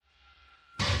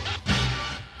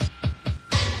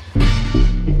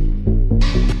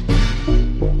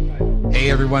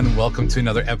everyone. Welcome to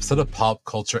another episode of Pop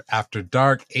Culture After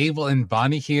Dark. Abel and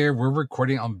Bonnie here. We're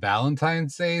recording on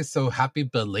Valentine's Day, so happy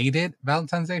belated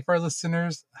Valentine's Day for our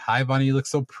listeners. Hi, Bonnie. You look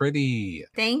so pretty.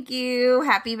 Thank you.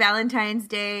 Happy Valentine's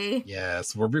Day.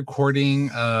 Yes, we're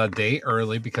recording a day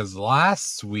early because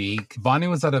last week Bonnie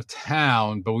was out of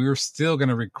town, but we were still going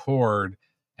to record.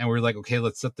 And we were like, okay,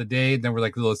 let's set the date. Then we're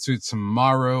like, let's do it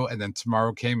tomorrow. And then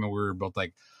tomorrow came and we were both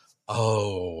like,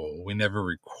 oh, we never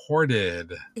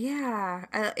recorded. Yeah.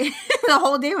 The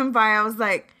whole day went by. I was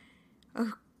like,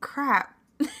 oh, crap.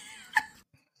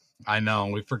 I know,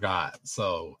 we forgot.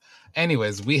 So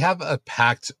anyways, we have a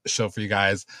packed show for you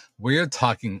guys. We're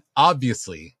talking,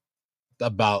 obviously,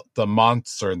 about the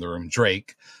monster in the room,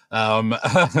 Drake,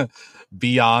 Beyonce,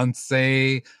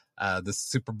 the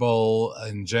Super Bowl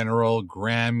in general,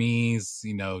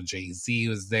 Grammys, Jay-Z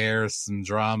was there, some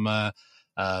drama.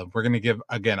 We're going to give,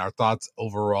 again, our thoughts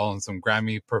overall on some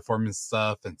Grammy performance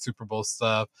stuff and Super Bowl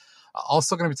stuff.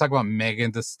 Also going to be talking about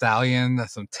Megan Thee Stallion,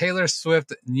 some Taylor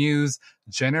Swift news,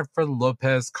 Jennifer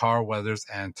Lopez, Carl Weathers,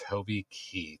 and Toby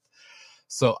Keith.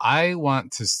 So I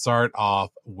want to start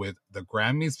off with the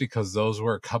Grammys because those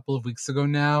were a couple of weeks ago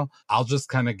now. I'll just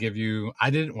kind of give you...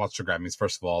 I didn't watch the Grammys,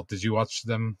 first of all. Did you watch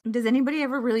them? Does anybody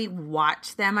ever really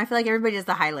watch them? I feel like everybody does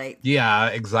the highlights. Yeah,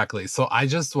 exactly. So I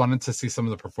just wanted to see some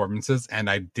of the performances, and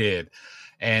I did.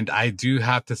 And I do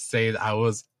have to say that I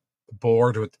was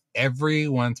bored with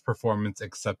everyone's performance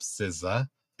except SZA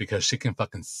because she can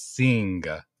fucking sing,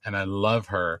 and I love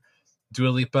her.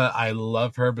 Dua Lipa, I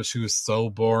love her, but she was so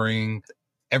boring.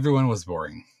 Everyone was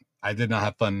boring. I did not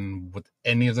have fun with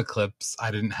any of the clips.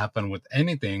 I didn't have fun with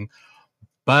anything.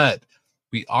 But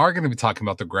we are going to be talking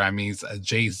about the Grammys.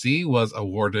 Jay-Z was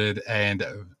awarded, and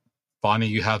Bonnie,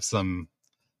 you have some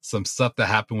stuff that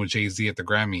happened with Jay-Z at the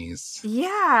Grammys.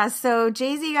 Yeah, so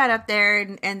Jay-Z got up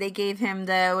there and they gave him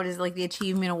the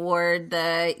Achievement Award,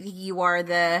 you are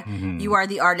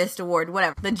the Artist Award,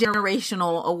 whatever, the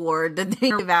generational award that they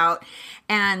give out.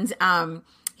 And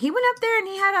he went up there and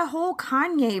he had a whole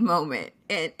Kanye moment.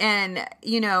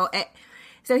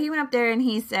 So he went up there and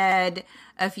he said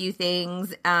a few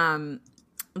things that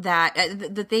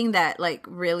the thing that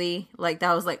really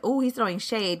that was oh, he's throwing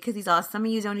shade because he's all, some of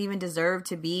you don't even deserve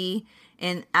to be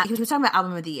in. He was talking about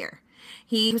album of the year.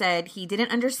 He said he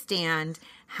didn't understand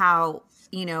how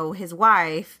his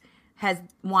wife has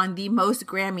won the most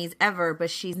Grammys ever,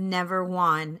 but she's never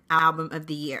won album of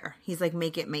the year. He's like,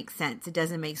 make it make sense. It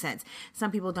doesn't make sense. Some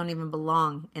people don't even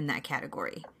belong in that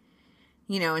category,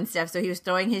 and stuff. So he was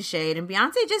throwing his shade, and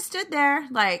Beyonce just stood there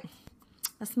like,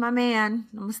 that's my man.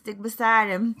 I'm gonna stick beside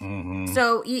him. Mm-hmm.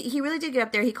 So he really did get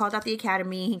up there. He called out the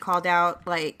Academy. He called out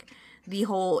the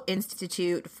whole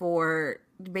institute for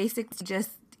basically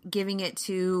just giving it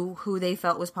to who they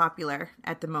felt was popular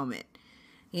at the moment.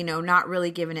 Not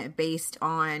really giving it based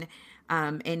on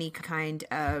any kind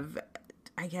of,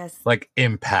 I guess,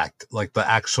 impact, the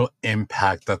actual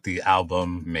impact that the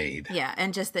album made. Yeah,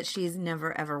 and just that she's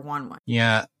never ever won one.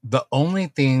 Yeah, the only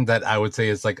thing that I would say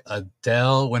is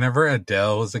Adele, whenever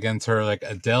Adele was against her,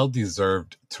 Adele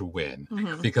deserved to win.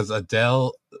 Mm-hmm. Because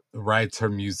Adele writes her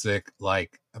music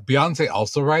Beyonce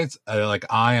also writes,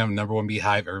 I am number one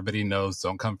Beehive, everybody knows,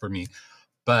 don't come for me.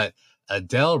 But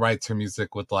Adele writes her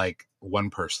music with one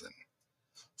person.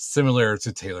 Similar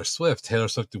to Taylor Swift. Taylor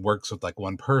Swift works with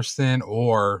one person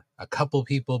or a couple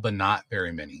people, but not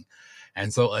very many.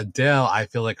 And so Adele, I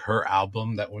feel like her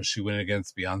album that when she went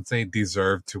against Beyonce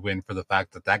deserved to win for the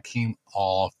fact that came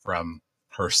all from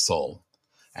her soul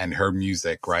and her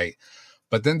music, right?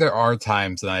 But then there are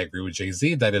times, and I agree with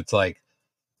Jay-Z, that it's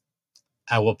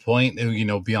at what point,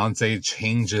 Beyonce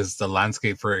changes the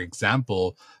landscape. For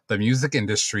example, the music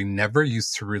industry never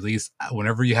used to release,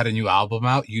 whenever you had a new album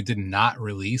out, you did not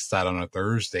release that on a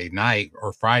Thursday night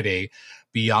or Friday.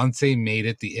 Beyonce made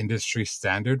it the industry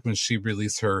standard when she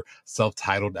released her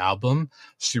self-titled album.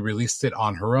 She released it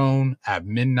on her own at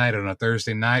midnight on a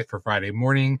Thursday night for Friday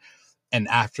morning. And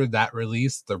after that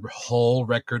release, the whole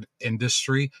record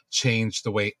industry changed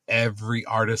the way every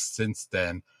artist since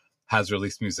then has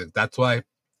released music. That's why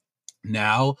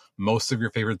now most of your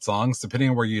favorite songs, depending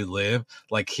on where you live,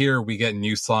 here we get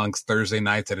new songs Thursday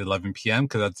nights at 11 p.m.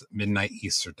 because that's midnight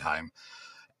Eastern time.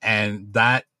 And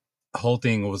that whole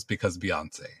thing was because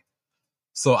Beyonce.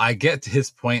 So I get his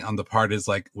point on the part is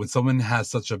when someone has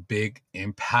such a big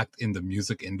impact in the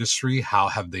music industry, how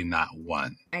have they not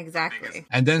won? Exactly.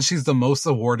 And then she's the most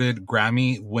awarded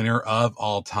Grammy winner of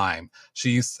all time.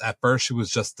 At first she was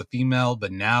just the female,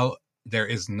 but now there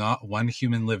is not one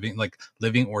human living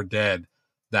or dead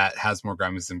that has more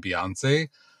Grammys than Beyonce.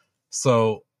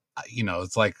 So,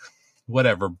 it's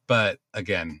whatever. But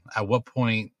again, at what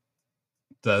point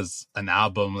does an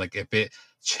album, like if it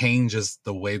changes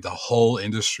the way the whole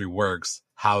industry works,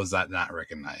 how is that not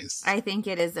recognized? I think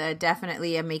it is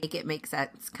definitely a make it make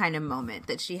sense kind of moment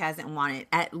that she hasn't wanted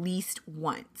at least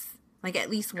once. Like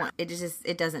at least once.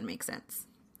 It doesn't make sense.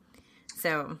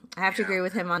 So I have to agree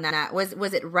with him on that. Was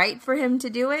it right for him to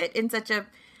do it in such a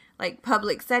like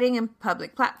public setting and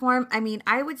public platform? I mean,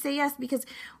 I would say yes, because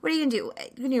what are you gonna do?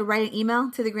 You write an email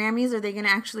to the Grammys? Are they gonna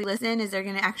actually listen? Is there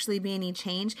gonna actually be any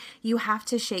change? You have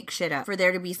to shake shit up for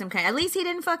there to be some kind. At least he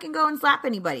didn't fucking go and slap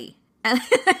anybody.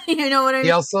 You know what I mean?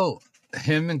 He also,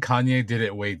 him and Kanye did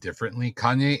it way differently.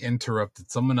 Kanye interrupted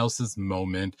someone else's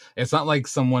moment. It's not like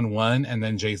someone won and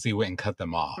then Jay-Z went and cut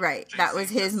them off. Right. That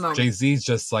was his moment. Jay-Z is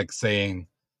just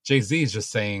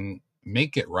saying,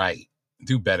 make it right.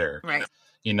 Do better. Right.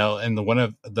 You know, and one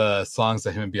of the songs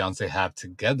that him and Beyonce have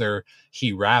together,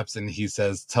 he raps and he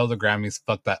says, tell the Grammys,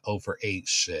 fuck that over 8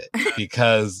 shit.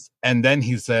 And then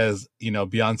he says, you know,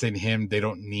 Beyonce and him, they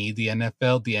don't need the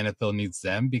NFL. The NFL needs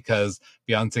them because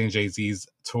Beyonce and Jay-Z's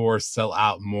tours sell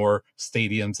out more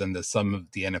stadiums than some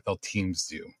of the NFL teams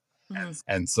do. Mm-hmm.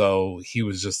 And so he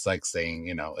was just like saying,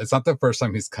 you know, it's not the first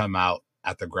time he's come out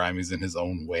at the Grammys in his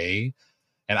own way.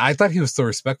 And I thought he was so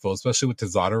respectful, especially with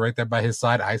his daughter right there by his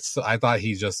side. I thought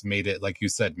he just made it, like you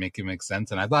said, make it make sense.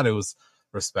 And I thought it was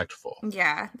respectful.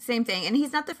 Yeah, same thing. And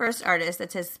he's not the first artist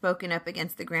that has spoken up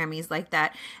against the Grammys like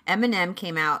that. Eminem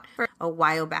came out a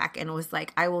while back and was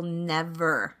like, I will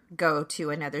never go to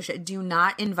another show. Do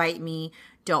not invite me.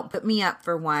 Don't put me up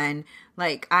for one.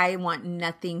 Like, I want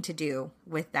nothing to do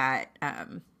with that,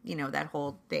 you know, that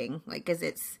whole thing. Like,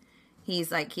 because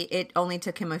he's like, it only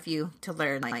took him a few to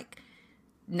learn, like,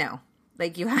 no,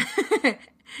 like you have,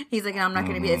 he's like, I'm not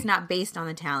going to be, it's not based on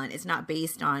the talent. It's not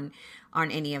based on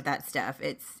any of that stuff.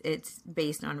 It's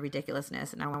based on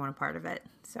ridiculousness and I want a part of it.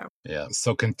 So, yeah.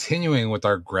 So continuing with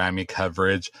our Grammy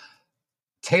coverage,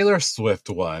 Taylor Swift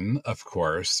won, of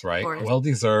course, right?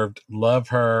 Well-deserved. Love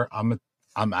her.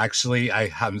 I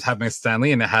have my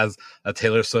Stanley and it has a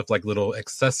Taylor Swift like little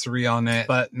accessory on it,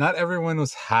 but not everyone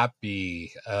was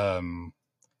happy.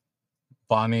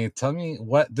 Bonnie, tell me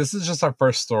this is just our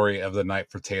first story of the night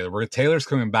for Taylor. Taylor's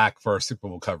coming back for our Super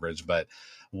Bowl coverage, but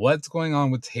what's going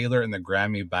on with Taylor and the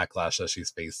Grammy backlash that she's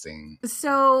facing?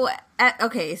 So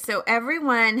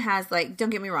everyone has, like, don't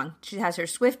get me wrong, she has her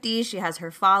Swifties, she has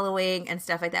her following and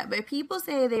stuff like that, but people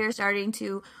say they are starting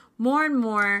to more and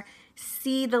more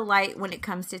see the light when it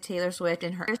comes to Taylor Swift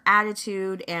and her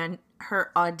attitude and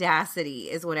her audacity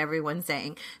is what everyone's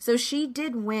saying. So she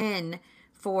did win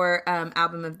for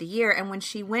Album of the Year. And when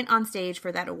she went on stage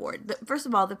for that award, first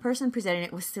of all, the person presenting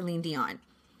it was Celine Dion.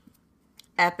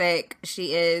 Epic.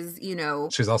 She is, you know.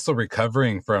 She's also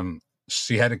recovering from,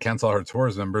 she had to cancel her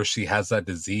tours. Remember, she has that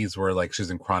disease where like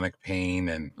she's in chronic pain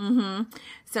and. Mm-hmm.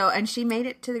 So, and she made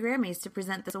it to the Grammys to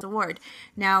present this award.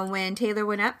 Now, when Taylor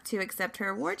went up to accept her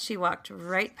award, she walked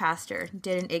right past her,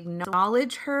 didn't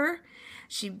acknowledge her.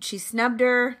 She snubbed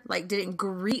her, like didn't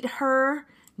greet her,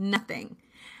 nothing.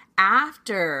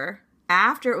 After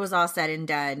it was all said and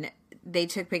done, they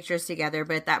took pictures together,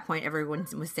 but at that point, everyone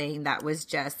was saying that was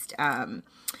just,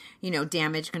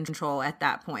 damage control at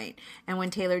that point. And when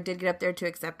Taylor did get up there to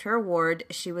accept her award,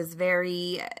 she was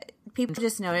people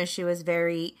just noticed she was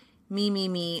very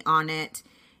me on it.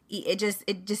 It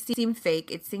just seemed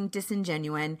fake. It seemed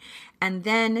disingenuous. And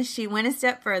then she went a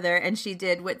step further and she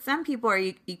did what some people are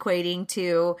equating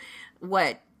to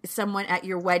what someone at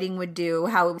your wedding would do,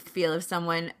 how it would feel if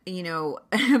someone,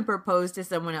 proposed to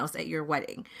someone else at your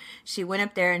wedding. She went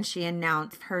up there and she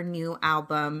announced her new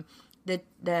album, The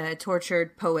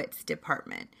Tortured Poets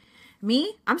Department.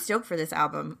 Me, I'm stoked for this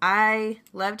album. I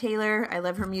love Taylor. I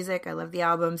love her music. I love the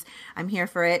albums. I'm here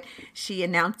for it. She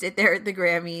announced it there at the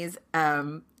Grammys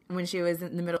when she was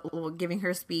in the middle giving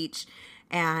her speech.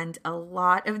 And a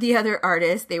lot of the other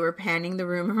artists, they were panning the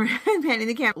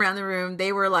camera around the room.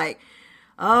 They were like,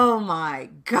 oh my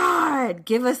God,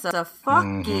 give us a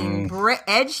fucking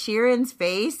Ed Sheeran's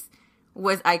face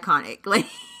was iconic. Like,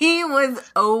 he was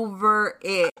over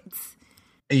it.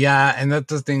 Yeah, and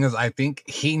that's the thing is, I think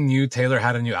he knew Taylor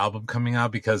had a new album coming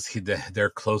out because they're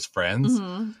close friends.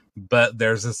 Mm-hmm. But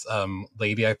there's this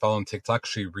lady I follow on TikTok.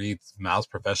 She reads mouths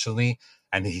professionally.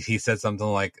 And he said something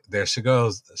like, there she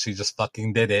goes. She just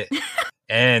fucking did it.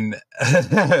 And...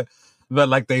 But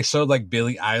like they showed like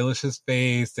Billie Eilish's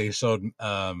face, they showed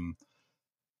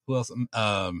who else?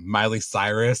 Miley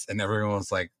Cyrus, and everyone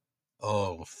was like,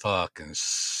 "Oh fucking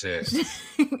shit."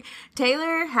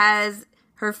 Taylor has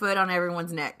her foot on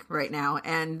everyone's neck right now,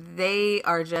 and they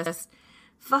are just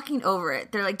fucking over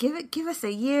it. They're like, give us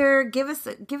a year, give us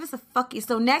a fuck you.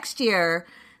 So next year,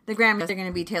 the Grammys are going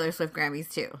to be Taylor Swift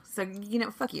Grammys too. So,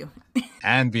 fuck you.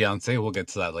 And Beyonce, we'll get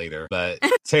to that later. But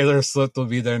Taylor Swift will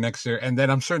be there next year. And then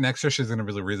I'm sure next year she's going to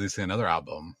be releasing another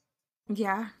album.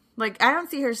 Yeah. Like, I don't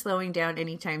see her slowing down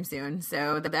anytime soon.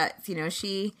 So that's,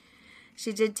 she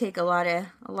did take a lot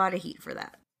of heat for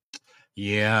that.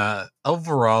 Yeah.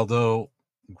 Overall, though,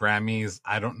 Grammys,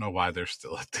 I don't know why they're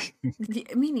still a thing.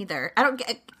 Me neither.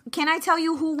 Can I tell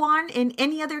you who won in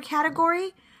any other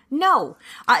category? No.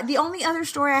 The only other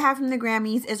story I have from the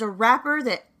Grammys is a rapper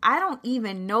that I don't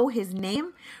even know his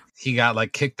name. He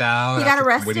got kicked out. He got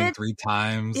arrested. Winning 3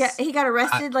 times. Yeah, he got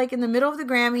arrested in the middle of the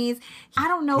Grammys. I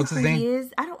don't know who he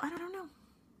is. I don't know.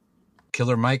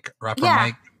 Killer Mike? Rapper yeah,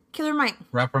 Mike? Killer Mike.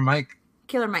 Rapper Mike?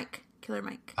 Killer Mike.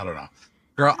 I don't know.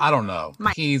 Girl, I don't know.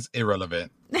 Mike. He's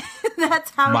irrelevant.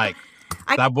 That's how Mike.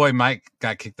 That boy Mike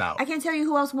got kicked out. I can't tell you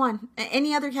who else won.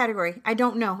 Any other category. I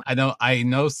don't know. I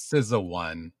know SZA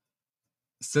won.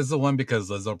 SZA won because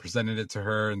Lizzo presented it to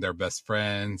her and they're best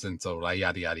friends, and so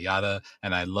yada yada yada.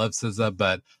 And I love SZA,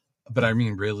 but I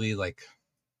mean, really,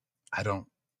 I don't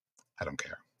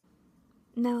care.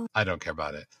 No, I don't care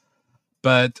about it.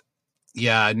 But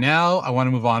yeah, now I want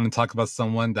to move on and talk about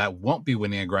someone that won't be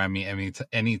winning a Grammy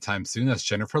anytime soon. That's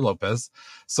Jennifer Lopez.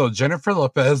 So Jennifer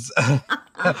Lopez,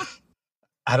 I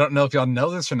don't know if y'all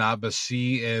know this or not, but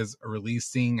she is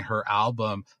releasing her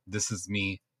album "This Is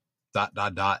Me."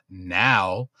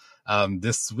 Now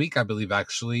this week, I believe,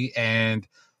 actually, and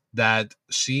that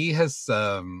she has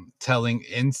telling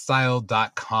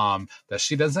InStyle.com that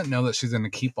she doesn't know that she's going to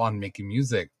keep on making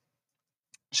music.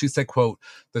 She said, quote,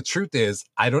 "The truth is,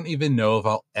 I don't even know if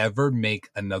I'll ever make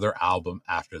another album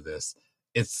after this.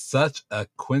 It's such a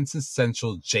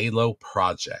quintessential J-Lo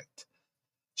project,"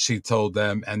 she told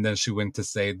them. And then she went to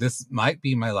say, "This might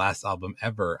be my last album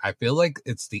ever. I feel like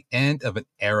it's the end of an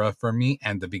era for me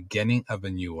and the beginning of a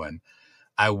new one.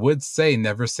 I would say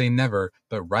never,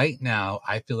 but right now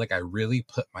I feel like I really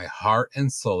put my heart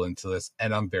and soul into this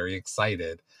and I'm very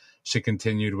excited." She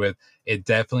continued with, "It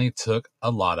definitely took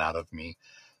a lot out of me."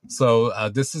 So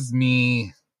This Is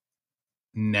Me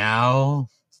Now,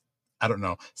 I don't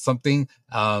know, something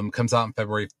comes out in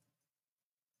February.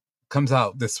 Comes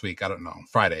out this week, I don't know,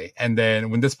 Friday. And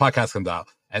then when this podcast comes out,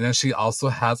 and then she also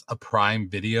has a Prime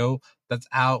Video that's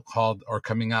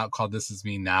coming out called "This Is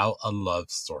Me Now, a Love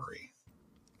Story."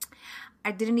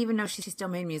 I didn't even know she still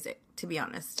made music, to be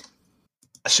honest.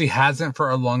 She hasn't for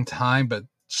a long time, but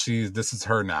this is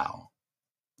her now.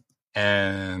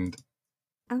 And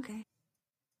okay.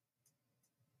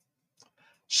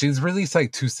 She's released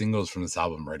 2 singles from this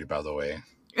album already, by the way.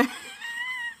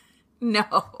 No.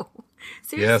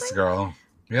 Seriously? Yes, girl.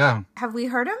 Yeah. Have we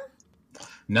heard him?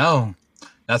 No.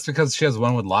 That's because she has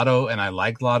one with Lotto, and I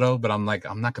like Lotto, but I'm like,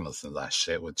 I'm not going to listen to that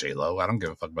shit with J-Lo. I don't give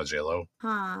a fuck about J-Lo.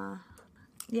 Huh.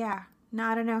 Yeah. No,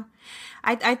 I don't know.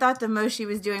 I thought the most she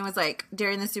was doing was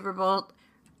during the Super Bowl,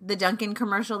 the Dunkin'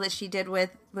 commercial that she did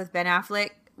with Ben Affleck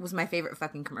was my favorite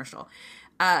fucking commercial.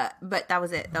 But that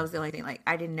was it. That was the only thing.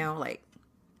 I didn't know,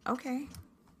 okay.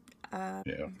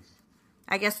 Yeah.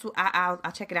 I guess I'll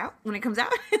check it out when it comes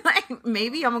out.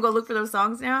 Maybe I'm gonna go look for those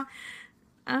songs now.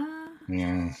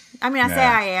 Yeah. I mean, I say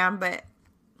I am, but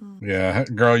yeah,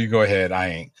 girl, you go ahead. I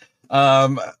ain't.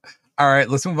 All right,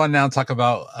 let's move on now and talk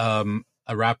about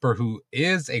a rapper who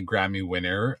is a Grammy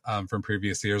winner from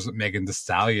previous years, Megan Thee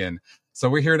Stallion. So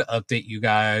we're here to update you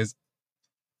guys.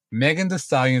 Megan Thee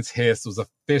Stallion's Hiss was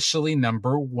officially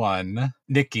 #1.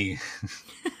 Nicki.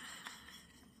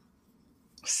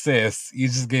 Sis, you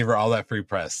just gave her all that free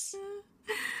press.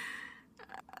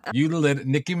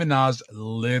 Nicki Minaj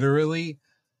literally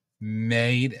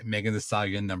made Megan Thee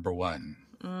Stallion #1.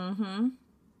 Mm-hmm.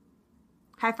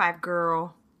 High five,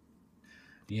 girl.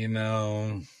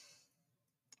 I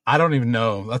don't even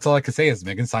know. That's all I can say is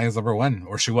Megan Thee Stallion's #1,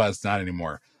 or she was, not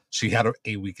anymore. She had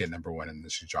a week at #1 and then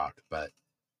she dropped. But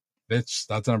bitch,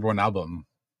 that's a #1 album,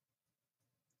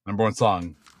 #1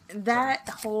 song. That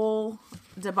whole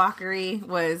debauchery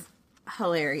was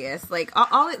hilarious.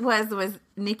 All it was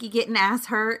Nicki getting ass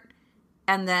hurt,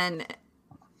 and then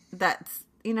that's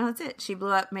it. She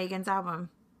blew up Megan's album.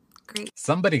 Great.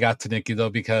 Somebody got to Nicki though,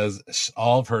 because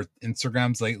all of her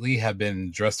Instagrams lately have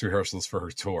been dress rehearsals for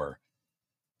her tour,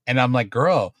 and I'm like,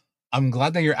 girl, I'm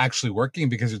glad that you're actually working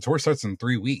because your tour starts in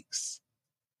 3 weeks.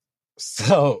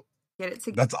 So get it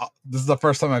together. This is the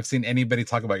first time I've seen anybody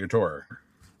talk about your tour.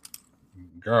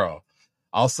 Girl.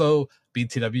 Also,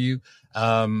 BTW,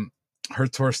 her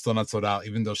tour's still not sold out,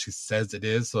 even though she says it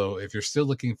is. So if you're still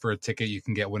looking for a ticket, you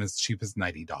can get one as cheap as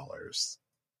 $90.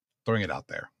 Throwing it out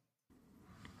there.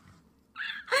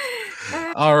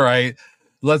 All right.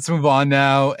 Let's move on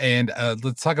now. And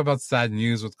let's talk about sad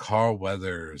news with Carl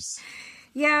Weathers.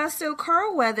 Yeah, so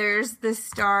Carl Weathers, the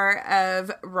star of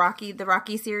the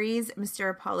Rocky series, Mr.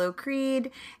 Apollo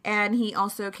Creed, and he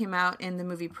also came out in the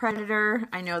movie Predator.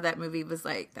 I know that movie was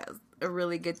that was a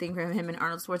really good thing for him and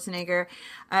Arnold Schwarzenegger.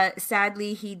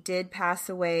 Sadly, he did pass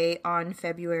away on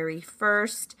February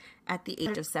 1st at the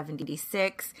age of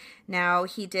 76. Now,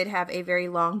 he did have a very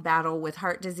long battle with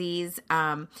heart disease,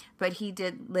 but he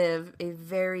did live a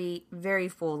very, very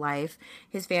full life.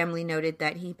 His family noted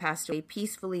that he passed away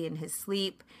peacefully in his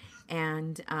sleep,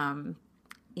 and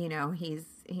he's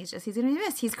going to be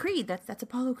missed. He's Creed. That's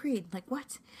Apollo Creed. Like,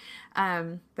 what?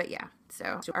 But yeah,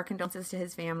 so our condolences to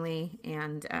his family,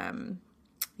 and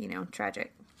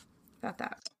tragic about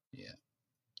that. Yeah.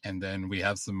 And then we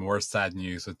have some more sad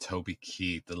news with Toby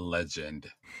Keith, the legend.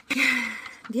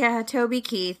 Yeah, Toby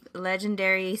Keith,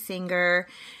 legendary singer.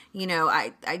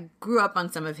 I grew up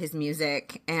on some of his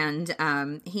music, and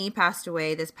he passed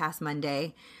away this past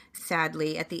Monday,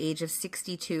 sadly, at the age of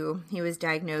 62. He was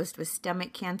diagnosed with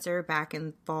stomach cancer back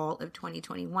in fall of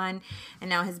 2021, and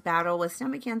now his battle with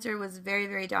stomach cancer was very,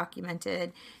 very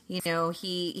documented. He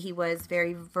was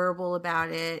very verbal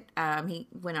about it. He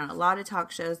went on a lot of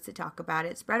talk shows to talk about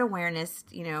it, spread awareness,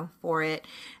 for it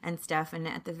and stuff. And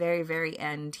at the very, very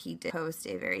end, he did post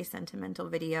a very sentimental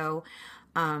video,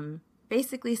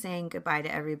 basically saying goodbye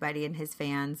to everybody and his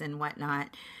fans and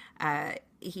whatnot.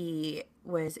 He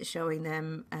was showing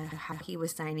them how he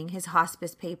was signing his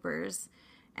hospice papers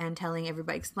and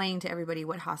explaining to everybody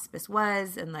what hospice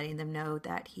was and letting them know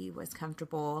that he was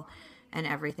comfortable and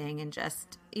everything, and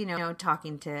just,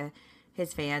 talking to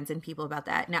his fans and people about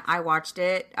that. Now, I watched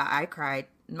it. I cried.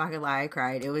 I'm not gonna lie, I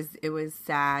cried. It was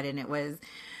sad, and it was,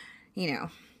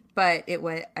 but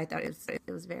I thought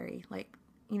it was very,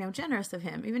 generous of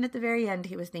him. Even at the very end,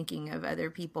 he was thinking of other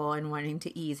people and wanting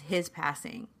to ease his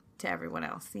passing to everyone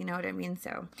else. You know what I mean?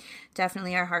 So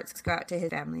definitely our hearts go out to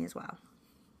his family as well.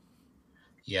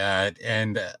 Yeah,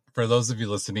 and for those of you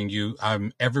listening,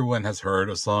 everyone has heard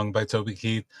a song by Toby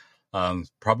Keith.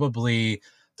 Probably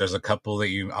there's a couple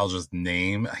that I'll just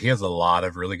name. He has a lot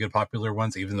of really good popular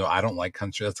ones, even though I don't like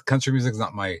country. Country music is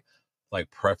not my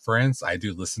preference. I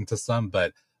do listen to some,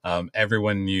 but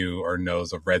everyone knew or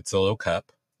knows of Red Solo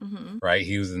Cup, right?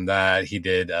 He was in that. He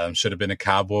did Should Have Been a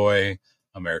Cowboy,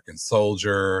 American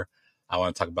Soldier, I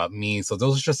Want to Talk About Me. So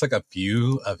those are just a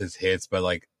few of his hits, but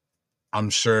I'm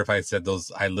sure if I said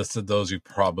those, I listed those, you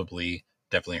probably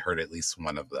definitely heard at least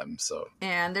one of them. So,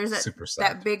 and there's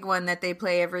that big one that they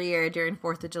play every year during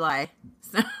 4th of July.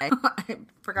 So I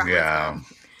forgot. Yeah.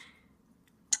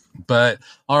 But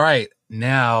all right,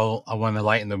 now I want to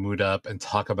lighten the mood up and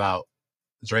talk about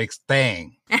Drake's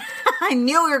thing. I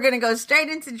knew we were going to go straight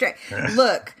into Drake.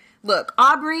 Look,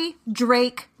 Aubrey,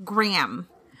 Drake, Graham.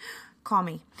 Call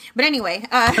me. But anyway,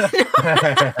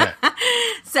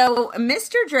 so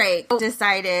Mr. Drake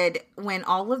decided when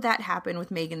all of that happened with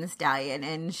Megan Thee Stallion,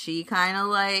 and she kind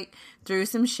of threw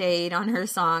some shade on her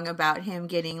song about him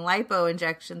getting lipo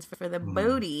injections for the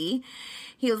booty.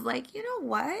 He was like, you know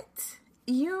what?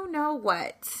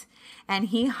 And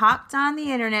he hopped on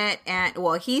the internet and,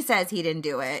 well, he says he didn't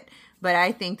do it, but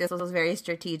I think this was very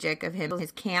strategic of him,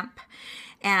 his camp.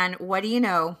 And what do you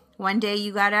know? One day we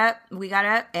got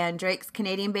up, and Drake's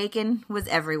Canadian bacon was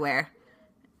everywhere.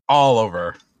 All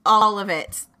over. All of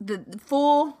it. The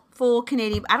full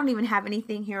Canadian. I don't even have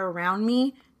anything here around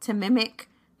me to mimic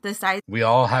the size. We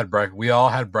all had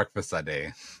breakfast that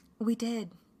day. We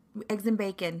did. Eggs and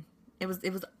bacon. It was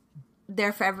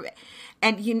there for everybody.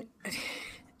 And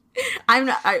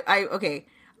okay.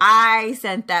 I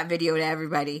sent that video to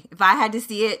everybody. If I had to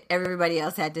see it, everybody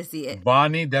else had to see it.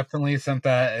 Bonnie definitely sent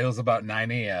that. It was about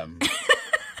 9 a.m.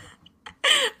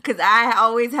 Because I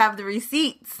always have the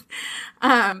receipts.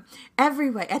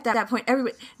 Everybody, at that point,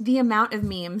 the amount of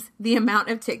memes, the amount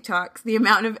of TikToks, the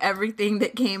amount of everything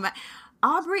that came.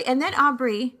 Aubrey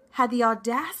had the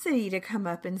audacity to come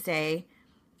up and say,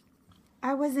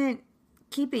 I wasn't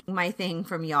keeping my thing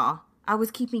from y'all. I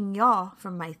was keeping y'all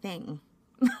from my thing.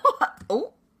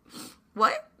 Oh.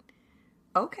 What?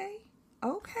 Okay.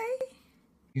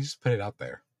 He just put it out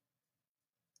there.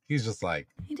 He's just like...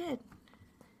 He did.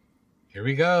 Here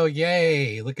we go.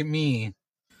 Yay. Look at me.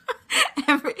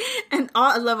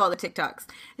 I love all the TikToks.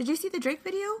 Did you see the Drake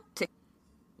video?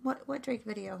 What Drake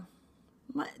video?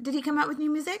 What? Did he come out with new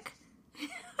music?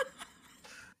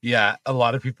 Yeah. A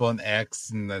lot of people on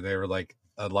X, and they were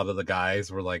a lot of the guys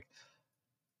were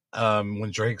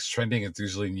when Drake's trending, it's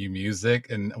usually new music,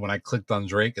 and when I clicked on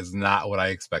Drake, it's not what I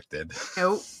expected.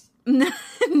 Nope.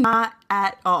 Not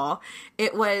at all.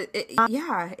 It was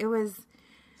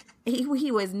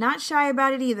he was not shy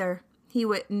about it either.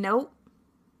 Nope.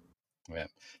 Yeah.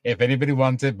 If anybody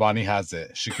wants it, Bonnie has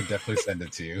it. She could definitely send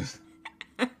it to you.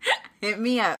 Hit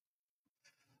me up.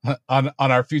 On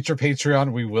our future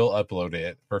Patreon, we will upload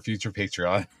it for future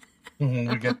Patreon when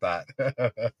we get that.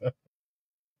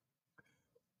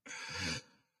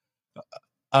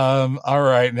 All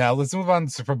right, now let's move on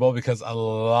to Super Bowl because a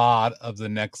lot of the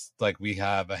next, like, we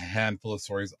have a handful of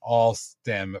stories all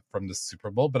stem from the Super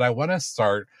Bowl, but I want to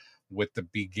start with the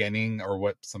beginning, or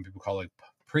what some people call like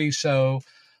pre-show,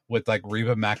 with like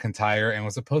Reba McEntire, and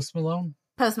was it Post Malone?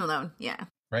 Post Malone, yeah.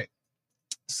 Right.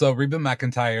 So Reba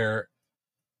McEntire,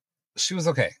 she was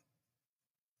okay.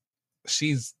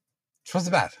 She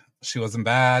wasn't bad. She wasn't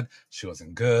bad. She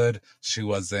wasn't good. She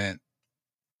wasn't.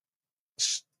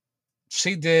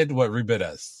 She did what Reba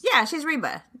does. Yeah, she's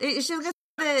Reba. She was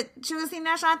gonna sing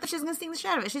national anthem. She's gonna sing the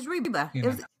shit out of it. She's Reba.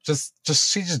 Just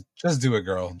do it,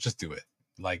 girl. Just do it.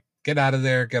 Like, get out of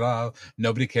there. Get off.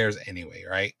 Nobody cares anyway,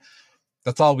 right?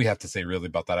 That's all we have to say really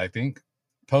about that. I think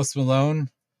Post Malone,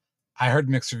 I heard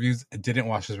mixed reviews. I didn't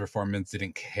watch his performance.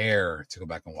 Didn't care to go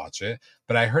back and watch it,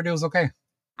 but I heard it was okay.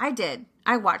 I did.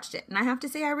 I watched it, and I have to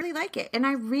say I really like it. And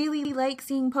I really like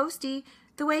seeing Posty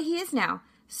the way he is now.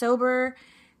 Sober,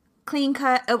 clean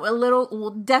cut,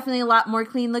 definitely a lot more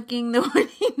clean looking than what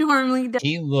he normally does.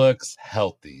 He looks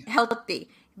healthy. Healthy.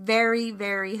 Very,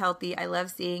 very healthy. I love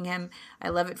seeing him. I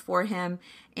love it for him.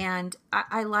 And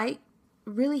I like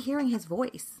really hearing his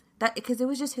voice. Because it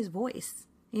was just his voice.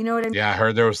 You know what I mean? Yeah, I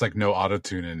heard there was like no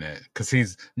auto-tune in it. Because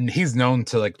he's known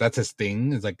to, like, that's his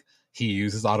thing. Is like, he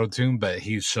uses auto-tune, but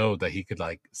he showed that he could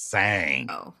like sing.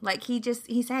 Oh, like he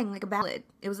sang like a ballad.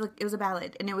 It was a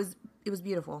ballad, and it was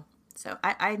beautiful. So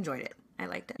I enjoyed it. I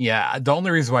liked it. Yeah, the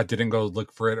only reason why I didn't go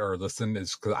look for it or listen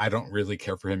is because I don't really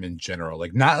care for him in general.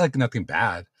 Like, not like nothing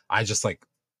bad. I just like,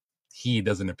 he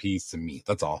doesn't appease to me.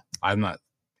 That's all. I'm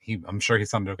sure he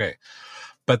sounded okay.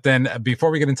 But then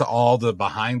before we get into all the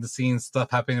behind the scenes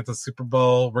stuff happening at the Super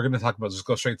Bowl, we're going to talk about, just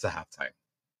go straight to halftime.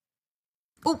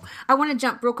 Oh, I want to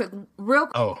jump real quick.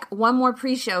 One more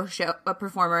pre-show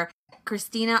performer,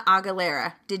 Christina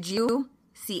Aguilera. Did you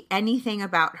see anything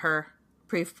about her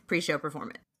pre-show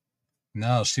performance?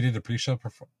 No, she did a pre-show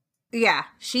performance. Yeah,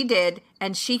 she did.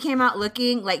 And she came out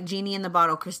looking like Genie in the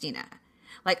Bottle Christina.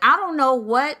 Like, I don't know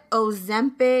what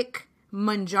Ozempic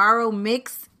Manjaro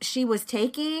mix she was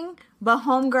taking, but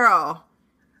homegirl,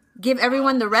 give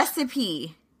everyone the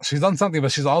recipe. She's done something,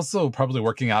 but she's also probably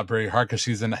working out very hard because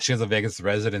she has a Vegas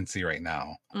residency right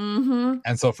now. Mm-hmm.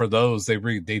 And so for those,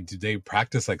 they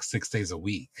practice like 6 days a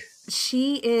week.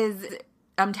 She is,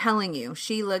 I'm telling you,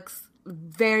 she looks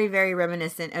very, very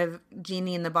reminiscent of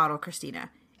Genie in the Bottle Christina.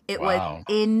 It was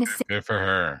insane. Good for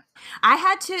her. I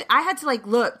had to like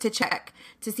look to check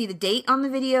to see the date on the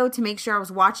video to make sure I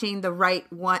was watching the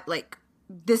right one. Like,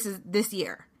 this is this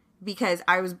year, because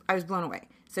I was blown away.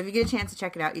 So if you get a chance to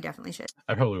check it out, you definitely should.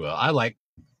 I probably will. I like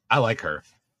her.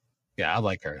 Yeah, I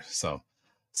like her. So,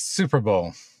 Super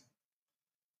Bowl.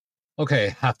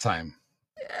 Okay, halftime.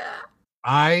 Yeah.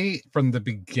 I, from the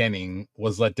beginning,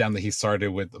 was let down that he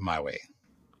started with My Way.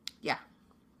 Yeah.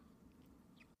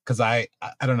 Because I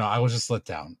don't know, I was just let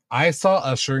down. I saw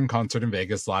Usher in concert in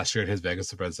Vegas last year at his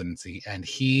Vegas residency, and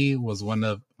he was one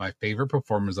of my favorite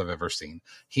performers I've ever seen.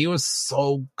 He was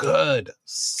so good.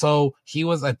 So he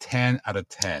was a 10 out of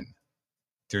 10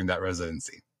 during that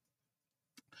residency.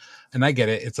 And I get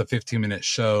it. It's a 15-minute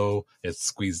show. It's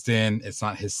squeezed in. It's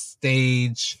not his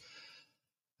stage.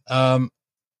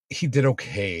 He did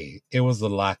okay. It was a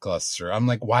lackluster. I'm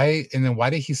like, why? And then why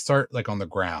did he start like on the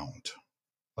ground?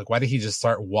 Like, why did he just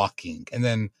start walking? And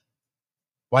then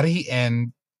why did he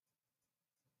end?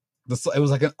 It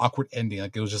was like an awkward ending.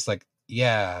 Like, it was just like,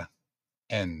 yeah,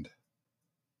 end.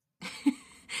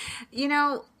 You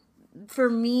know, for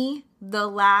me, the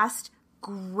last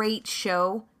great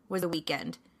show was The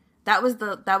Weeknd. That was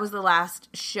the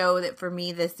last show that, for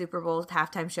me, the Super Bowl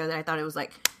halftime show, that I thought it was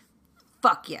like,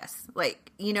 fuck yes.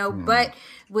 Like, you know, but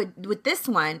with this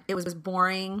one, it was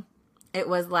boring. It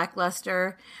was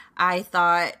lackluster. I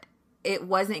thought it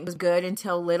wasn't good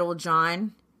until Little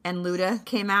John and Luda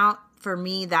came out. For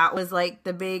me, that was like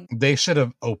the big... They should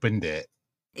have opened it.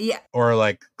 Yeah. Or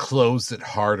like closed it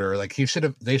harder. Like they should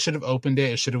have opened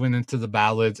it. It should have went into the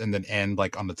ballads and then end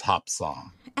like on the top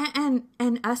song. And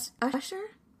Usher,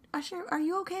 are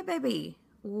you okay, baby?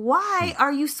 Why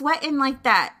are you sweating like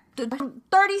that?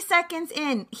 30 seconds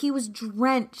in, he was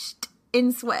drenched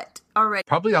in sweat already.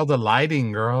 Probably all the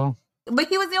lighting, girl. But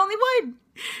he was the only one.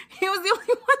 He was the only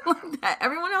one like that.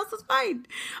 Everyone else was fine.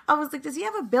 I was like, does he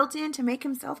have a built-in to make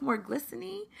himself more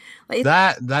glistening? Like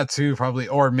that too, probably,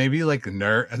 or maybe like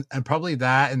nerve, and probably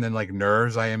that, and then like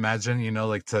nerves. I imagine,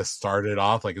 like to start it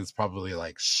off, like it's probably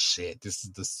like shit. This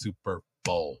is the Super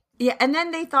Bowl. Yeah, and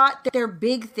then they thought that their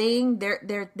big thing,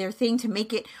 their thing to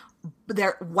make it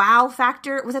their wow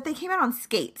factor was that they came out on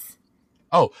skates.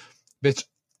 Oh, bitch,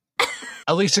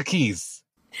 Alicia Keys.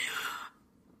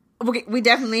 Okay, we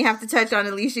definitely have to touch on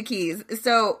Alicia Keys.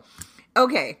 So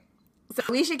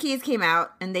Alicia Keys came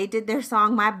out and they did their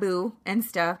song "My Boo" and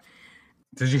stuff.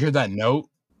 Did you hear that note?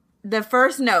 The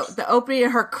first note, the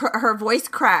opening, her voice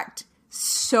cracked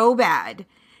so bad.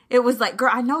 It was like,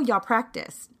 girl, I know y'all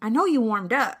practiced. I know you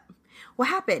warmed up. What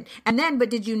happened? And then, but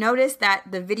did you notice that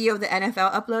the video the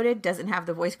NFL uploaded doesn't have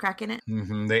the voice crack in it?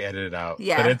 Mm-hmm, they edited it out.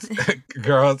 Yeah. But it's,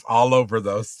 girl, it's all over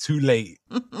though. It's too late.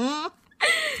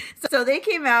 So they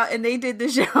came out and they did the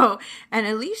show. And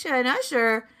Alicia and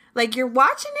Usher, like, you're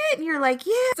watching it and you're like,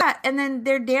 yeah. And then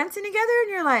they're dancing together and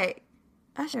you're like,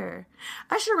 Usher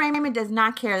Raymond does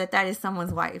not care that is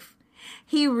someone's wife.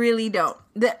 He really don't.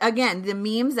 The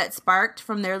memes that sparked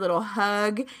from their little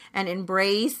hug and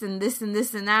embrace and this and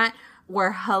this and that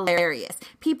were hilarious.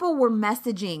 People were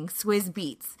messaging Swizz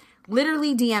Beatz,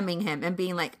 literally DMing him and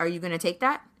being like, are you going to take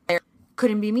that?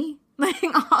 Couldn't be me. Like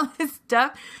all this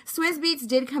stuff. Swizz Beatz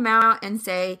did come out and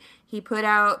say he put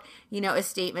out, a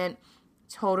statement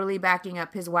totally backing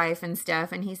up his wife and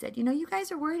stuff. And he said, you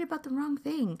guys are worried about the wrong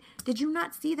thing. Did you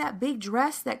not see that big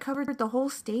dress that covered the whole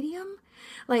stadium?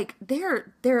 Like,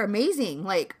 they're amazing.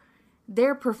 Like,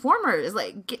 they're performers.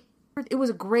 Like, it was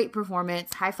a great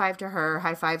performance. High five to her.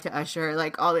 High five to Usher.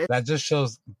 Like, all this. That just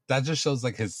shows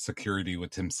like his security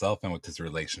with himself and with his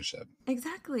relationship.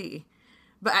 Exactly.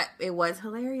 But it was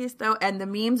hilarious though. And the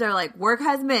memes are like, work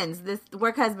husbands. This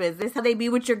is how they be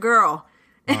with your girl.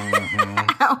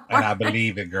 Mm-hmm. And I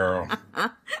believe it, girl.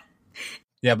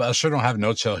 Yeah, but Usher don't have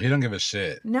no chill. He don't give a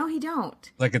shit. No, he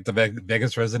don't. Like at the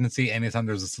Vegas residency, anytime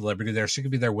there's a celebrity there, she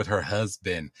could be there with her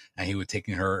husband, and he would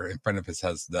taking her in front of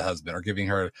the husband, or giving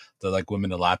her the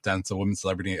women a lap dance, a woman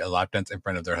celebrity a lap dance in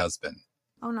front of their husband.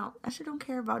 Oh no, Usher don't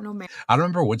care about no man. I don't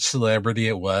remember which celebrity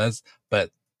it was,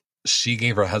 but she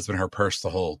gave her husband her purse to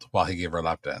hold while he gave her a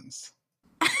lap dance.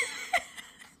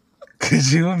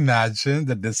 Could you imagine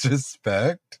the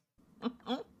disrespect?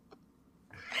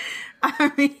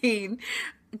 I mean,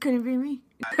 couldn't be me.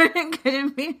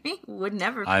 Couldn't be me. Would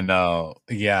never. I know.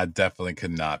 Yeah, definitely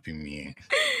could not be me.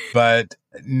 But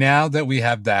now that we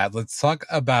have that, let's talk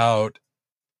about,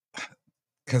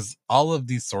 because all of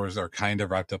these stories are kind of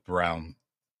wrapped up around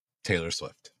Taylor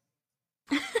Swift.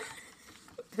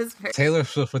 Taylor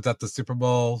Swift was at the Super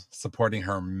Bowl supporting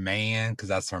her man, because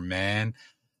that's her man.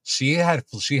 She had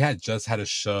just had a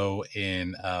show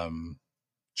in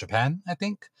Japan, I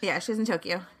think. Yeah, she was in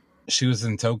Tokyo. She was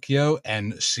in Tokyo,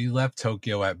 and she left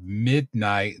Tokyo at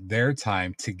midnight their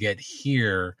time to get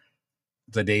here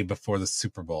the day before the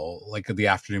Super Bowl, like the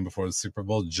afternoon before the Super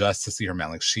Bowl, just to see her man.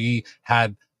 Like, she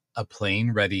had a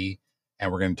plane ready,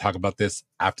 and we're going to talk about this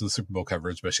after the Super Bowl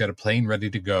coverage, but she had a plane ready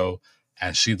to go,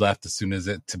 and she left as soon as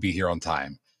it to be here on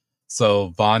time.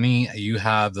 So, Vani, you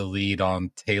have the lead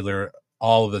on Taylor,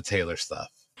 all of the Taylor stuff.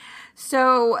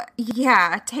 So,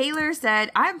 yeah, Taylor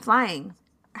said, I'm flying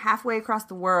halfway across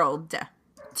the world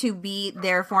to be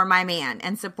there for my man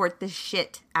and support the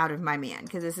shit out of my man,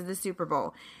 because this is the Super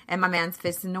Bowl and my man's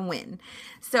fisting to win.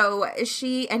 So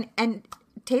she and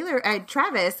Taylor,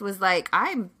 Travis was like,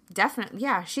 I'm definitely,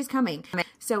 yeah, she's coming.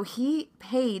 So he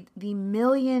paid the $1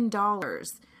 million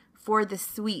for the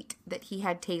suite that he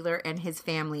had Taylor and his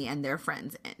family and their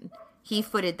friends in. He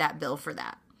footed that bill for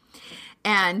that.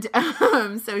 And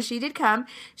so she did come.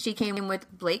 She came with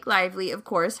Blake Lively, of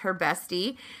course, her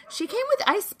bestie. She came with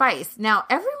Ice Spice. Now,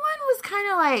 everyone was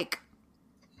kind of like,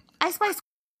 Ice Spice,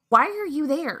 why are you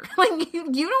there? Like, you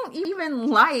don't even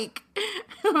like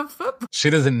football.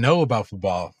 She doesn't know about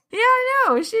football. Yeah, I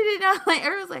know. She did not like,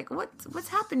 everyone's like, what's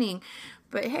happening?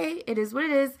 But hey, it is what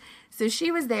it is. So she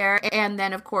was there. And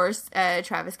then, of course,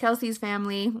 Travis Kelce's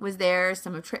family was there.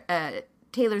 Some of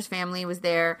Taylor's family was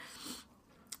there.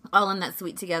 All in that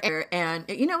suite together, and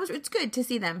it's good to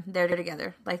see them there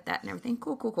together like that and everything.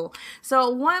 Cool.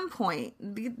 So at one point,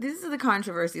 this is the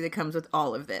controversy that comes with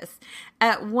all of this.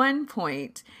 At one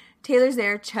point, Taylor's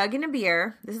there chugging a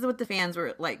beer. This is what the fans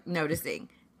were like noticing.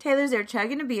 Taylor's there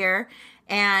chugging a beer,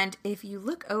 and if you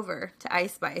look over to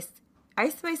Ice Spice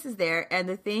is there, and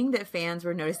the thing that fans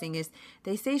were noticing is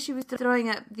they say she was throwing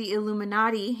up the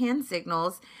Illuminati hand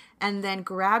signals and then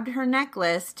grabbed her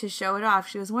necklace to show it off.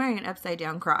 She was wearing an upside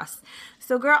down cross.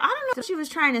 So, girl, I don't know what she was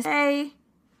trying to say,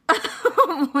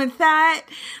 with that,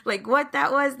 like what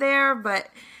that was there, but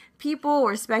people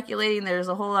were speculating. There's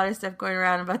a whole lot of stuff going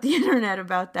around about the internet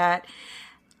about that,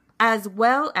 as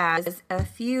well as a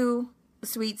few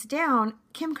suites down,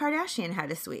 Kim Kardashian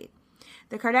had a suite.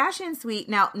 The Kardashian suite,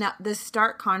 now the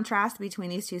stark contrast between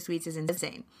these two suites is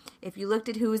insane. If you looked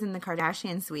at who was in the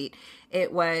Kardashian suite,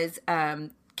 it was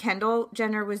Kendall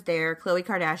Jenner was there, Khloe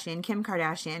Kardashian, Kim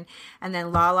Kardashian, and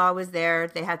then Lala was there.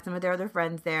 They had some of their other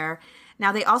friends there.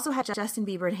 Now they also had Justin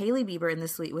Bieber and Hailey Bieber in the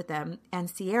suite with them, and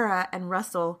Sierra and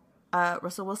Russell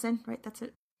Wilson, right? That's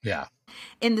it. Yeah.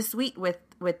 In the suite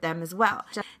with them as well.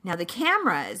 Now the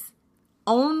cameras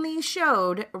only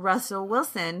showed Russell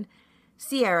Wilson,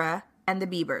 Sierra, and the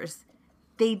Biebers.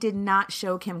 They did not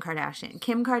show Kim Kardashian.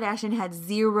 Kim Kardashian had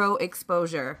zero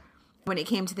exposure when it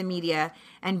came to the media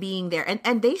and being there.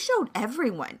 And they showed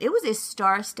everyone. It was a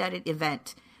star-studded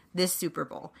event, this Super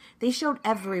Bowl. They showed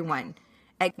everyone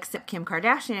except Kim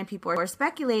Kardashian, and people are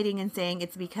speculating and saying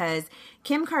it's because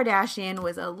Kim Kardashian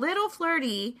was a little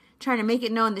flirty, trying to make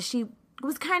it known that she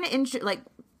was kind of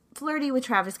flirty with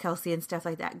Travis Kelce and stuff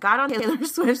like that. Got on Taylor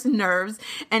Swift's nerves,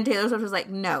 and Taylor Swift was like,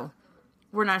 no,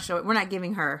 we're not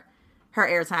giving her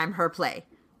airtime, her play.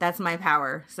 That's my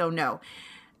power, so no.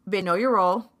 But know your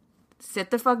role.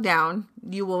 Sit the fuck down.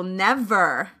 You will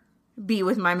never be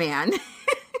with my man.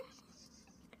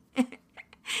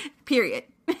 Period.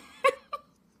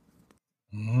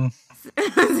 So,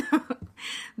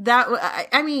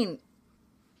 I mean,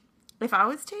 if I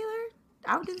was Taylor,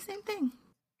 I would do the same thing.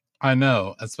 I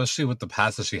know, especially with the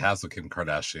past that she has with Kim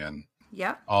Kardashian.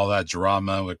 Yep. All that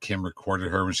drama with Kim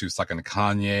recorded her when she was talking to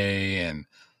Kanye and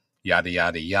yada,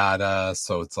 yada, yada.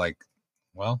 So it's like,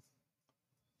 well,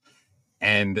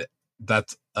 and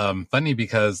that's funny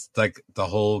because like the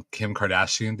whole Kim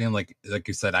Kardashian thing, like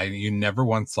you said, you never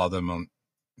once saw them on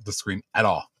the screen at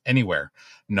all, anywhere.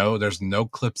 No, there's no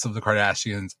clips of the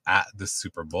Kardashians at the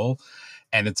Super Bowl.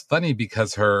 And it's funny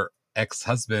because her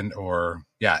ex-husband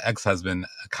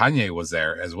Kanye was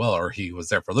there as well, or he was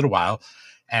there for a little while.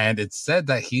 And it's said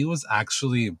that he was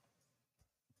actually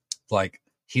like,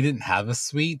 he didn't have a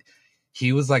suite.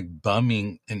 He was like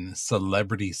bumming in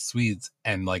celebrity suites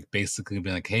and like basically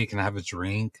being like, hey, can I have a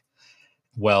drink?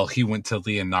 Well, he went to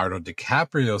Leonardo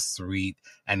DiCaprio's suite,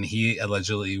 and he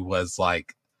allegedly was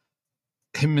like,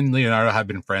 him and Leonardo had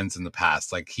been friends in the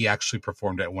past. Like he actually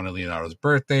performed at one of Leonardo's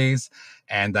birthdays,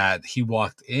 and that he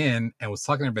walked in and was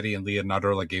talking to everybody, and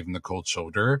Leonardo like gave him the cold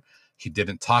shoulder. He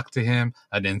didn't talk to him.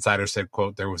 An insider said,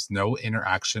 quote, there was no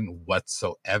interaction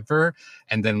whatsoever.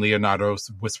 And then Leonardo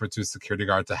whispered to a security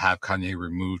guard to have Kanye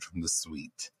removed from the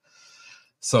suite.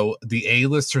 So the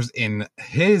A-listers in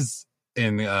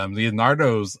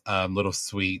Leonardo's little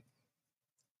suite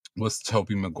was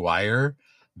Tobey Maguire,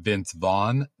 Vince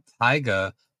Vaughn,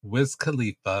 Tyga, Wiz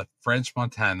Khalifa, French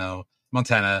Montana,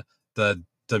 the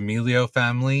D'Amelio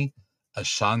family,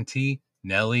 Ashanti,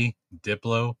 Nelly,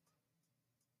 Diplo,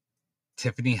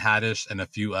 Tiffany Haddish, and a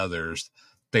few others.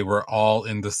 They were all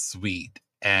in the suite,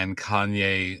 and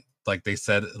Kanye, like they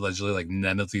said, allegedly, like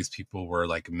none of these people were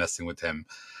like messing with him.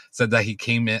 Said that he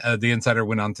came in, the insider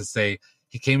went on to say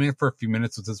he came in for a few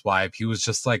minutes with his wife. He was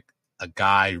just like a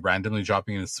guy randomly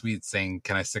dropping in the suite saying,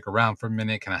 can I stick around for a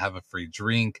minute? Can I have a free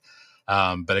drink?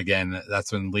 But again,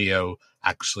 that's when Leo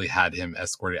actually had him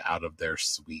escorted out of their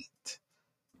suite.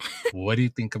 What do you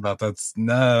think about that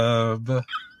snub?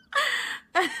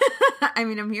 I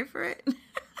mean, I'm here for it.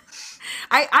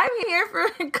 I'm here for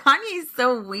it. Kanye's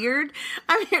so weird.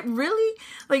 I mean, really,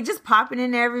 like just popping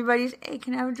into everybody's. Hey,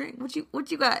 can I have a drink? What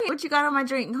you got? What you got on my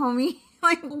drink, homie?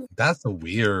 Like that's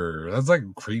weird. That's like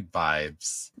creep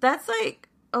vibes. That's like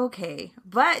okay,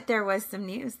 but there was some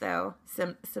news though.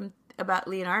 Some about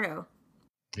Leonardo.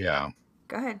 Yeah.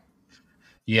 Go ahead.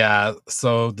 Yeah,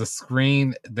 so the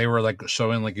screen, they were like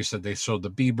showing, like you said, they showed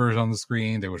the Biebers on the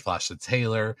screen. They would flash to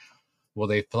Taylor. Well,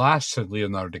 they flashed to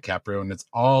Leonardo DiCaprio, and it's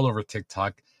all over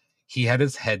TikTok. He had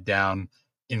his head down.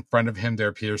 In front of him, there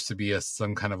appears to be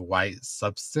some kind of white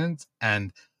substance.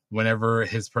 And whenever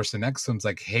his person next to him's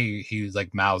like, hey, he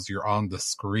like mouths, you're on the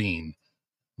screen.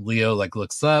 Leo like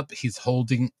looks up. He's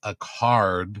holding a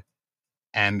card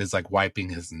and is like wiping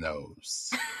his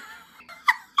nose.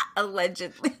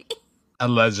 Allegedly.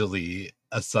 Allegedly,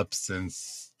 a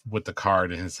substance with the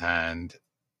card in his hand.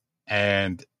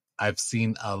 And I've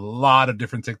seen a lot of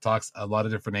different TikToks, a lot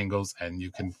of different angles, and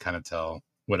you can kind of tell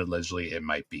what allegedly it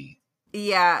might be.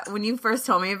 Yeah, when you first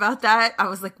told me about that, I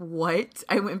was like, what?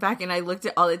 I went back and I looked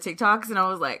at all the TikToks and I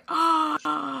was like,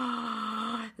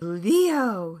 oh,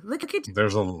 Leo, look at you.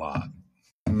 There's a lot.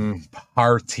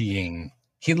 Partying.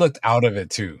 He looked out of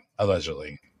it too,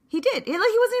 allegedly. He did. He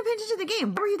wasn't even paying attention to the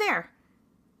game. Why were you there?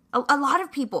 A lot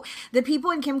of people. The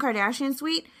people in Kim Kardashian's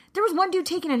suite, there was one dude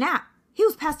taking a nap. He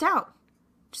was passed out.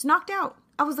 Just knocked out.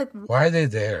 I was like, why are they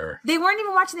there? They weren't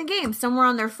even watching the game. Some were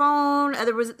on their phone.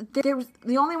 There was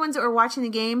the only ones that were watching the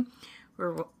game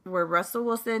were Russell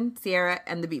Wilson, Ciara,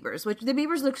 and the Biebers, which the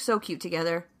Biebers looked so cute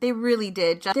together. They really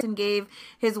did. Justin gave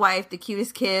his wife the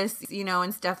cutest kiss,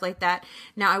 and stuff like that.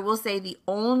 Now, I will say the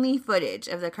only footage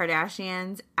of the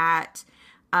Kardashians at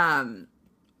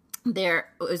there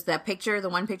was that picture, the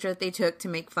one picture that they took to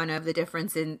make fun of the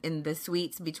difference in the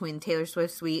suites between Taylor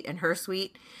Swift's suite and her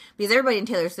suite. Because everybody in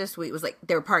Taylor Swift's suite was like,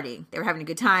 they were partying. They were having a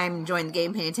good time, enjoying the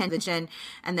game, paying attention.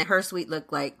 And then her suite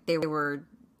looked like they were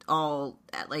all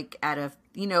at a,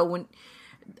 when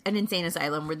an insane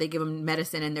asylum where they give them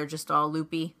medicine and they're just all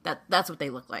loopy. That's what they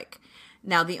look like.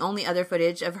 Now, the only other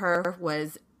footage of her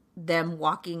was them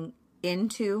walking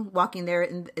there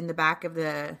in the back of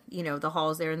the, the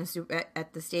halls there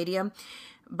at the stadium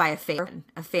by a fan.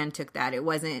 A fan took that. It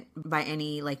wasn't by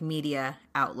any media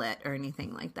outlet or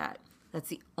anything like that. That's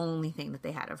the only thing that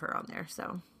they had of her on there.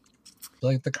 So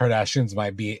the Kardashians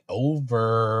might be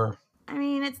over. I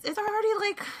mean, it's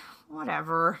already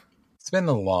whatever. It's been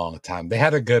a long time. They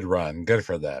had a good run. Good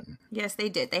for them. Yes, they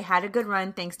did. They had a good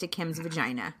run thanks to Kim's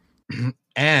vagina.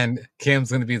 And Kim's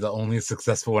going to be the only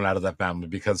successful one out of that family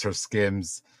because her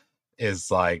Skims is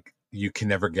you can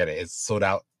never get it. It's sold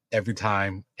out every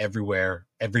time, everywhere,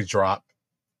 every drop.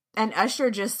 And Usher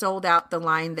just sold out the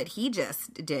line that he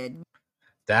just did.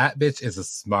 That bitch is a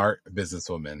smart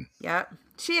businesswoman. Yep.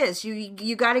 She is.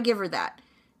 You got to give her that.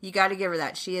 You got to give her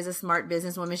that. She is a smart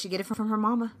businesswoman. She get it from her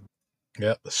mama.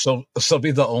 Yep. She'll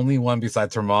be the only one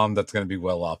besides her mom that's going to be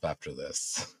well off after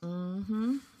this.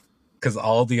 Mm-hmm. Because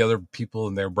all the other people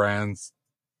in their brands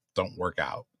don't work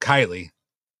out. Kylie,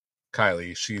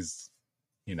 she's,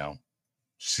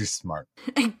 she's smart.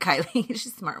 She's a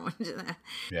smart one.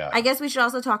 Yeah. I guess we should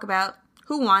also talk about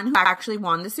who actually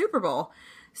won the Super Bowl.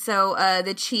 So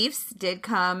the Chiefs did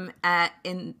come at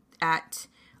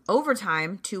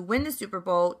overtime to win the Super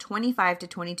Bowl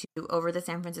 25-22 over the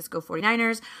San Francisco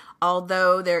 49ers,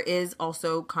 although there is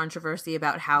also controversy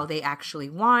about how they actually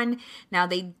won. Now,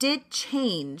 they did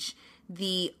change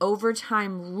the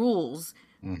overtime rules,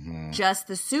 just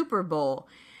the Super Bowl.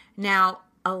 Now,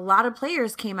 a lot of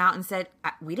players came out and said,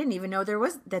 we didn't even know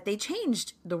that they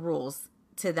changed the rules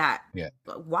to that. Yeah.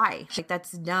 Why?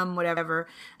 That's dumb, whatever.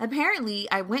 Apparently,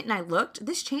 I went and I looked.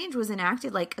 This change was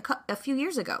enacted a few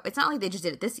years ago. It's not like they just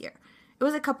did it this year. It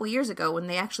was a couple years ago when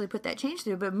they actually put that change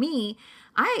through. But me,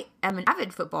 I am an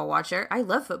avid football watcher. I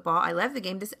love football. I love the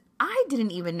game. I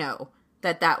didn't even know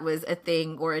that was a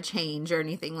thing or a change or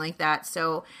anything like that.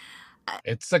 So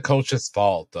it's the coach's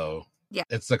fault, though. Yeah.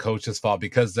 It's the coach's fault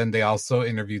because then they also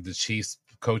interviewed the Chiefs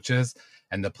coaches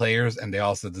and the players, and they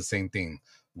all said the same thing.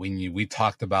 We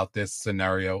talked about this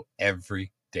scenario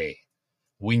every day.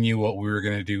 We knew what we were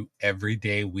going to do every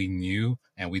day. We knew,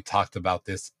 and we talked about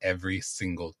this every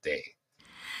single day.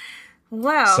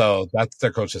 Well, so that's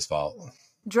their coach's fault.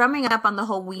 Drumming up on the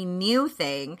whole we knew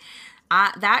thing,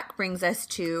 that brings us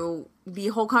to the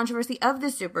whole controversy of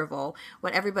the Super Bowl,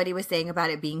 what everybody was saying about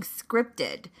it being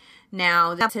scripted.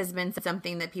 Now, that has been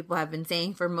something that people have been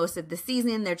saying for most of the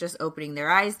season. They're just opening their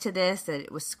eyes to this, that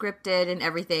it was scripted and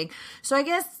everything. So I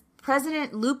guess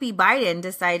President Loopy Biden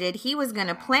decided he was going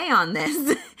to play on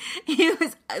this.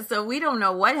 So we don't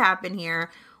know what happened here.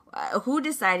 Who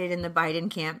decided in the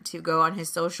Biden camp to go on his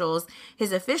socials,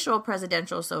 his official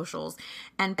presidential socials,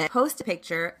 and post a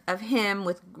picture of him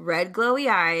with red glowy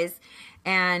eyes.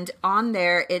 And on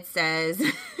there it says,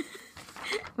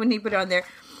 when he put it on there,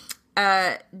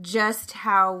 just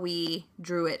how we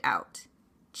drew it out,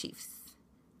 Chiefs.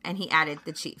 And he added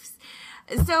the Chiefs.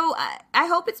 So I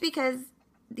hope it's because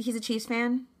he's a Chiefs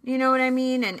fan, you know what I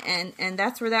mean? And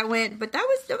that's where that went. But that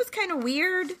was kind of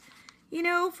weird,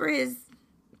 for his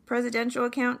presidential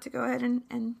account to go ahead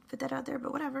and put that out there,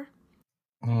 but whatever.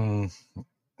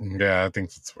 Yeah, I think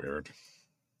it's weird.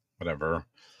 Whatever.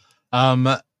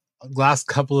 Last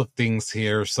couple of things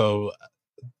here. So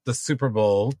the Super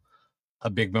Bowl, a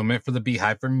big moment for the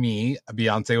Beehive for me.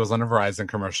 Beyonce was on a Verizon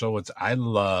commercial, which I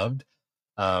loved.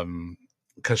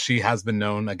 Because she has been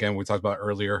known, again, we talked about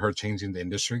earlier, her changing the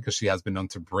industry, because she has been known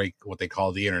to break what they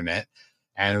call the internet.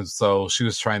 And so she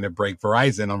was trying to break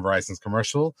Verizon on Verizon's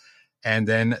commercial. And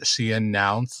then she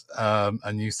announced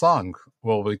a new song.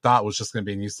 Well, we thought was just going to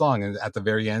be a new song. And at the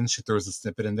very end, she throws a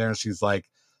snippet in there and she's like,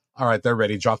 all right, they're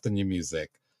ready. Drop the new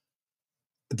music.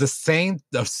 As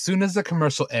soon as the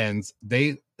commercial ends,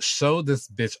 they show this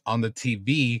bitch on the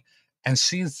TV and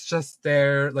she's just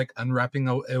there unwrapping.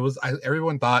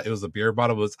 Everyone thought it was a beer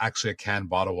bottle, but it was actually a canned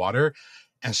bottle of water.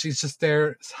 And she's just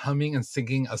there humming and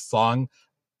singing a song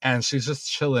And she's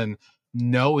just chilling,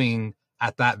 knowing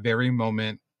at that very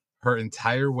moment, her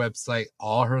entire website,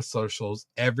 all her socials,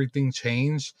 everything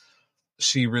changed.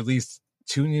 She released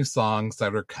 2 new songs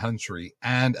that are country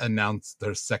and announced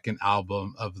their second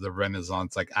album of the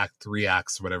Renaissance, like Act 3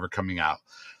 acts, whatever, coming out.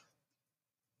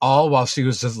 All while she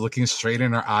was just looking straight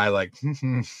in her eye, like,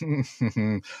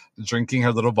 drinking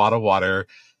her little bottle of water.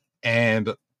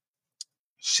 And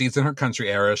she's in her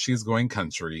country era. She's going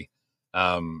country.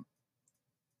 When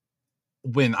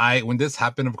this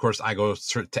happened, of course, I go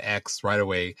straight to X right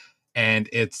away. And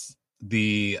it's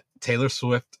the Taylor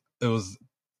Swift. It was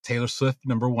Taylor Swift,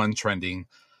 number 1 trending.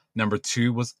 Number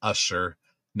 2 was Usher.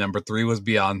 Number 3 was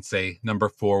Beyonce. Number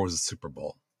 4 was the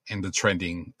Superbowl in the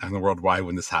trending and the worldwide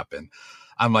when this happened.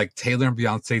 I'm like, Taylor and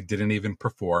Beyonce didn't even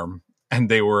perform, and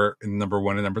they were in number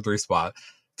 1 and number 3 spot.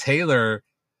 Taylor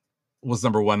was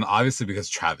number 1, obviously, because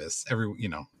Travis.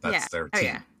 That's their team.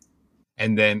 Yeah.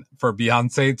 And then for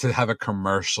Beyonce to have a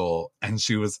commercial, and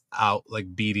she was out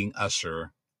like beating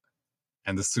Usher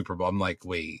and the Super Bowl. I'm like,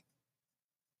 wait,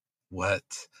 what?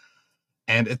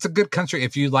 And it's a good country.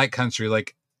 If you like country,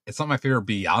 like, it's not my favorite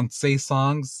Beyonce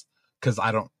songs, because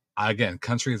again,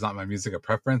 country is not my music of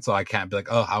preference, so I can't be like,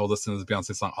 oh, I will listen to this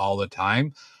Beyonce song all the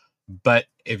time. But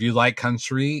if you like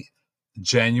country,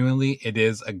 genuinely, it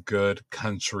is a good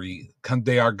country.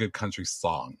 They are good country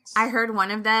songs. I heard one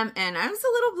of them, and I was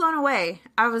a little blown away.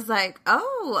 I was like,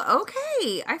 oh,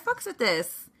 okay, I fucks with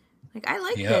this. Like, I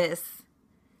like this.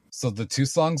 So the 2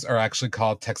 songs are actually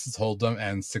called Texas Hold'em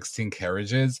and 16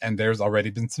 Carriages, and there's already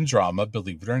been some drama,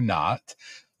 believe it or not,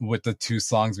 with the 2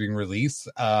 songs being released.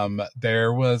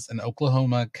 There was an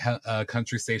Oklahoma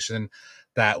country station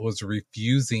that was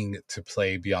refusing to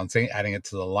play Beyonce, adding it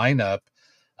to the lineup.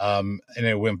 And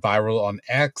it went viral on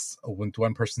X with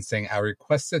one person saying, I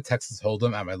requested Texas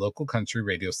Hold'em at my local country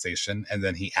radio station, and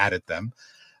then he added them.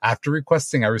 After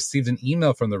requesting, I received an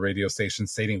email from the radio station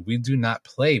stating we do not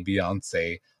play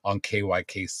Beyonce on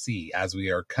KYKC as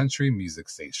we are a country music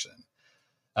station.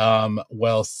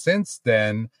 Well, since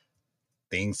then,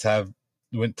 things have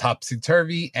went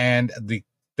topsy-turvy, and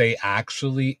they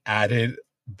actually added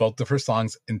both of her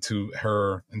songs into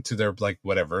their like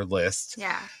whatever list.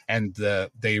 Yeah. And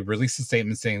they released a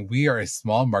statement saying, we are a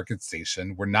small market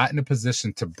station. We're not in a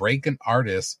position to break an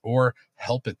artist or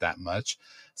help it that much.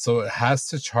 So it has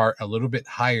to chart a little bit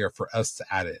higher for us to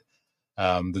add it.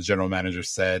 The general manager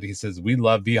said, he says, we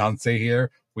love Beyonce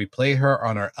here. We play her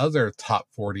on our other top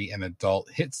 40 and adult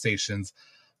hit stations,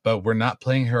 but we're not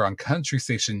playing her on country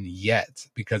station yet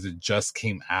because it just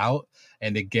came out.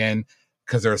 And again,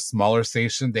 because they're a smaller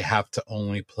station, they have to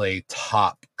only play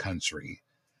top country.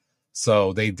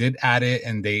 So they did add it,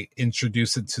 and they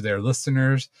introduced it to their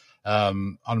listeners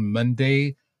on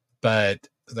Monday. But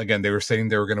again, they were saying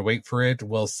they were going to wait for it.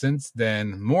 Well, since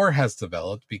then, more has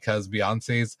developed because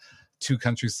Beyonce's 2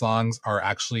 country songs are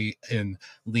actually in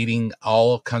leading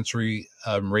all country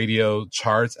radio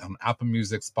charts on Apple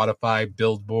Music, Spotify,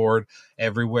 Billboard,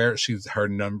 everywhere. She's her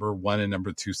number 1 and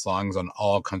number 2 songs on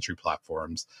all country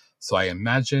platforms. So I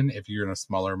imagine if you're in a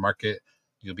smaller market,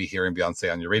 you'll be hearing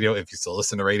Beyonce on your radio if you still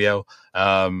listen to radio.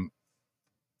 So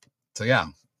yeah,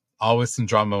 always some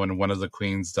drama when one of the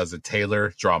queens does it.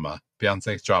 Taylor, drama.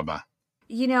 Beyonce, drama.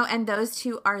 And those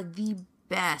 2 are the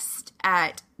best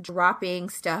at dropping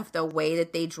stuff the way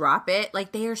that they drop it.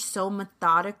 Like, they are so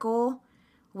methodical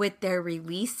with their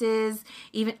releases,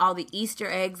 even all the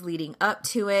Easter eggs leading up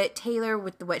to it. Taylor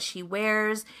with what she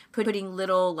wears, putting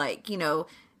little, like,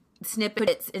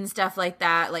 snippets and stuff like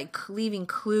that, like leaving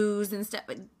clues and stuff.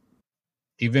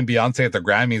 Even Beyonce at the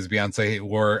Grammys, Beyonce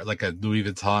wore like a Louis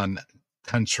Vuitton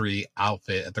country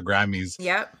outfit at the Grammys.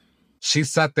 Yep. She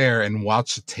sat there and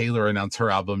watched Taylor announce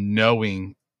her album,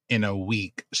 knowing in a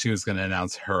week she was going to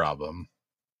announce her album.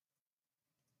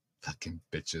 Fucking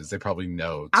bitches. They probably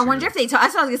know, too. I wonder if they talk.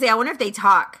 That's what I was going to say. I wonder if they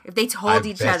talk. If they told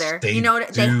each other. They you know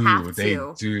what? They have to. They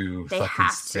do. They fucking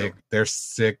have sick. to. They're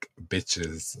sick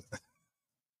bitches.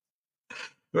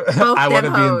 Both I want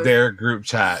to be hoes. in their group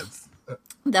chats.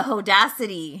 The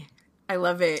audacity. I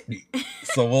love it.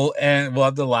 So we'll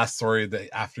have the last story of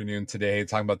the afternoon today,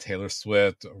 talking about Taylor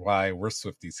Swift, why we're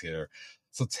Swifties here.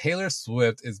 So Taylor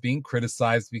Swift is being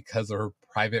criticized because of her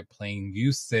private plane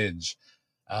usage.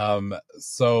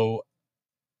 So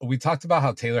we talked about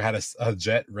how Taylor had a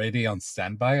jet ready on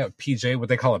standby, a PJ, what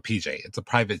they call a PJ. It's a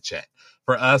private jet.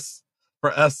 For us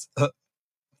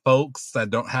folks that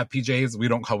don't have PJs,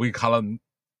 we call them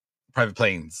private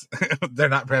planes. They're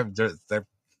not private jets.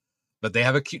 But they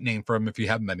have a cute name for them if you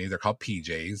have money. They're called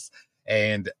PJs.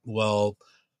 And, well,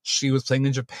 she was playing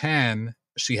in Japan.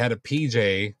 She had a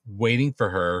PJ waiting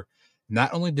for her.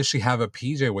 not only did she have a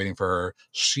PJ waiting for her,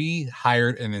 she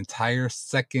hired an entire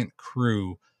second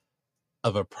crew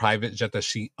of a private jet that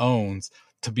she owns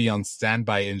to be on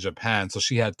standby in Japan. So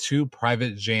she had 2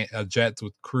 private jets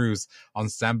with crews on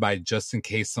standby just in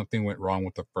case something went wrong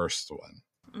with the first one.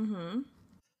 Mm-hmm.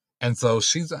 And so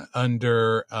she's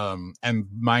under, and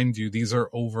mind you, these are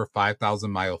over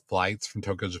 5,000-mile flights from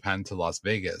Tokyo, Japan to Las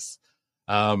Vegas.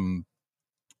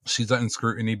 She's under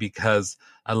scrutiny because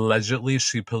allegedly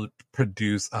she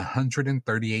produced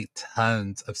 138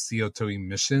 tons of CO2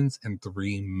 emissions in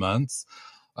 3 months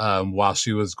while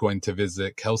she was going to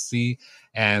visit Kelsey.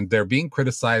 And they're being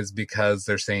criticized because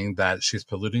they're saying that she's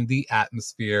polluting the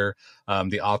atmosphere.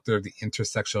 The author of The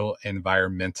Intersectional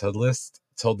Environmentalist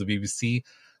told the BBC,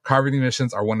 carbon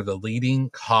emissions are one of the leading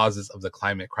causes of the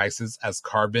climate crisis, as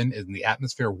carbon in the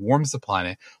atmosphere warms the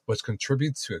planet, which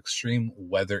contributes to extreme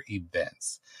weather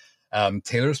events.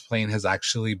 Taylor's plane has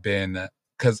actually been,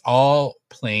 because all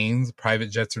planes, private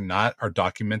jets or not, are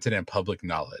documented and public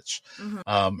knowledge.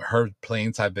 Mm-hmm. Her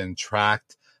planes have been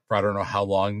tracked for I don't know how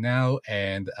long now,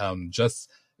 and just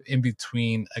in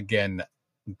between, again,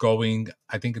 going,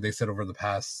 I think they said over the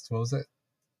past,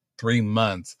 3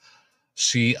 months,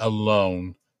 she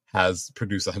alone has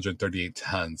produced 138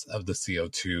 tons of the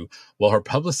CO2. Well, her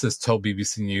publicist told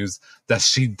BBC News that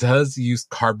she does use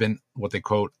carbon, what they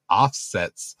quote,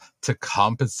 offsets to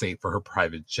compensate for her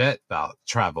private jet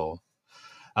travel.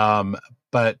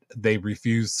 But they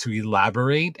refused to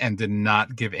elaborate and did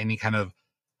not give any kind of,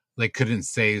 they couldn't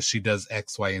say she does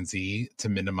X, Y, and Z to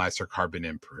minimize her carbon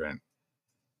imprint.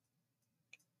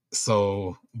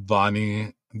 So,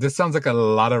 Bonnie, this sounds like a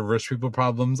lot of rich people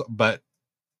problems, but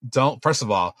first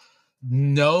of all,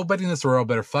 nobody in this world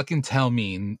better fucking tell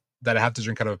me that I have to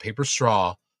drink out of a paper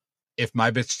straw if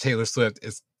my bitch Taylor Swift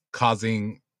is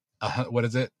causing,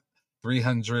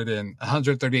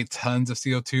 138 tons of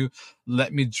CO2.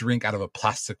 Let me drink out of a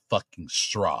plastic fucking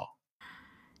straw.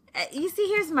 You see,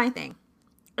 here's my thing.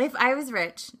 If I was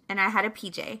rich and I had a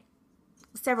PJ,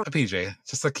 just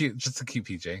a cute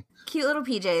PJ. Cute little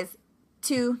PJs,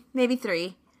 2, maybe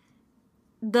 3.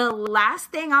 The last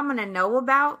thing I'm going to know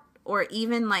about or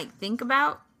even like think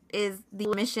about is the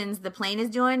emissions the plane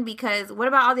is doing, because what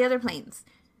about all the other planes?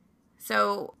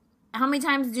 So how many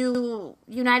times do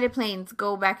United planes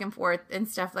go back and forth and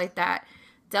stuff like that?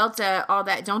 Delta, all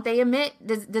that, don't they emit?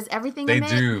 Does everything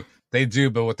emit? They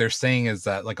do, but what they're saying is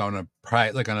that like on a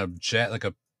jet, like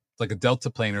a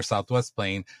Delta plane or Southwest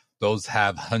plane, those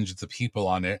have hundreds of people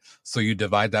on it. So you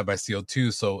divide that by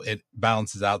CO2. So it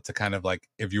balances out to kind of like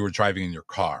if you were driving in your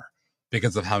car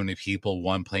because of how many people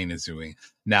one plane is doing.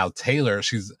 Now, Taylor,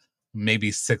 she's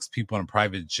maybe 6 people in a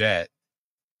private jet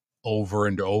over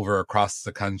and over across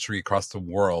the country, across the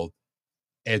world.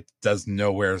 It does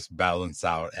nowhere balance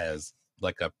out as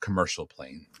like a commercial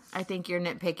plane. I think you're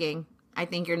nitpicking.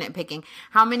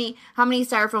 How many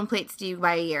styrofoam plates do you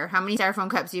buy a year? How many styrofoam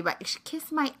cups do you buy?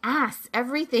 Kiss my ass.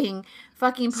 Everything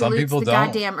fucking pollutes the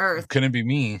goddamn earth. Couldn't be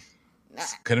me.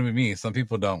 Some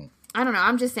people don't. I don't know.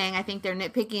 I'm just saying I think they're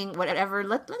nitpicking, whatever.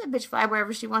 Let the bitch fly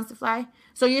wherever she wants to fly.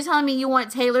 So you're telling me you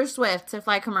want Taylor Swift to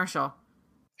fly commercial?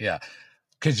 Yeah.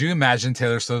 Could you imagine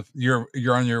Taylor Swift? You're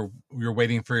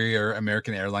waiting for your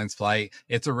American Airlines flight.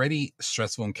 It's already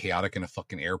stressful and chaotic in a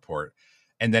fucking airport.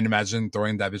 And then imagine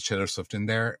throwing that bitch Taylor Swift in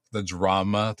there, the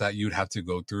drama that you'd have to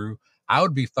go through. I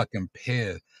would be fucking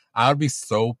pissed. I would be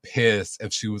so pissed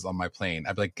if she was on my plane.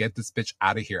 I'd be like, get this bitch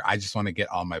out of here. I just want to get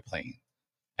on my plane.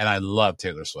 And I love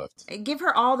Taylor Swift. Give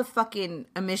her all the fucking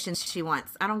emissions she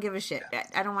wants. I don't give a shit.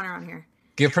 I don't want her on here.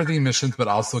 Give her the emissions, but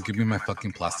also give me my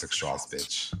fucking plastic straws,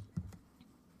 bitch.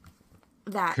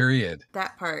 Period.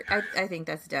 That part. I think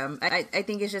that's dumb. I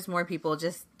think it's just more people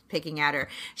just picking at her.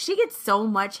 She gets so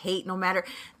much hate no matter.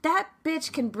 That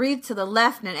bitch can breathe to the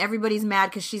left and everybody's mad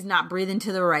because she's not breathing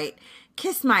to the right.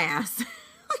 Kiss my ass.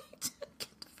 Get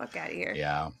the fuck out of here.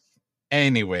 Yeah.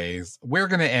 Anyways, we're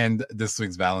going to end this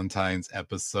week's Valentine's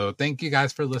episode. Thank you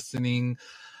guys for listening.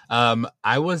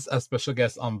 I was a special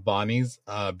guest on Bonnie's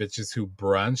Bitches Who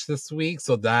Brunch this week.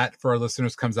 So that for our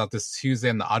listeners comes out this Tuesday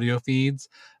on the audio feeds.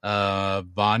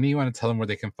 Bonnie, you want to tell them where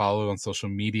they can follow on social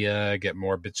media, get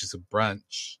more Bitches Who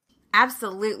Brunch?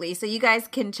 Absolutely. So you guys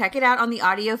can check it out on the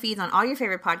audio feeds on all your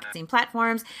favorite podcasting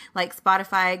platforms like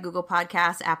Spotify, Google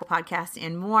Podcasts, Apple Podcasts,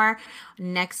 and more.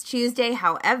 Next Tuesday,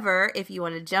 however, if you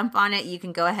want to jump on it, you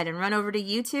can go ahead and run over to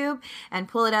YouTube and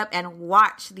pull it up and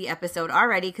watch the episode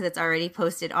already because it's already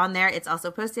posted on there. It's also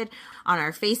posted on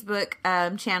our Facebook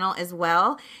channel as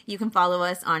well. You can follow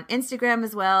us on Instagram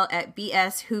as well at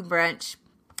BS Who Brunch.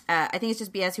 I think it's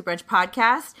just BS Who Brunch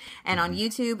podcast. And on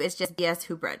YouTube, it's just BS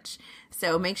Who Brunch.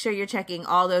 So make sure you're checking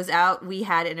all those out. We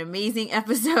had an amazing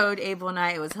episode, Abel and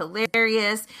I. It was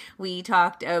hilarious. We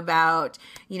talked about,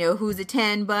 who's a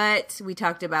 10 but. We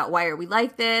talked about why are we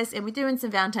like this. And we're doing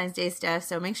some Valentine's Day stuff.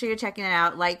 So make sure you're checking it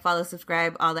out. Like, follow,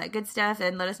 subscribe, all that good stuff.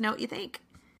 And let us know what you think.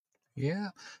 Yeah.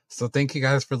 So thank you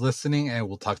guys for listening. And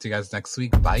we'll talk to you guys next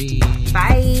week. Bye.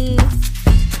 Bye.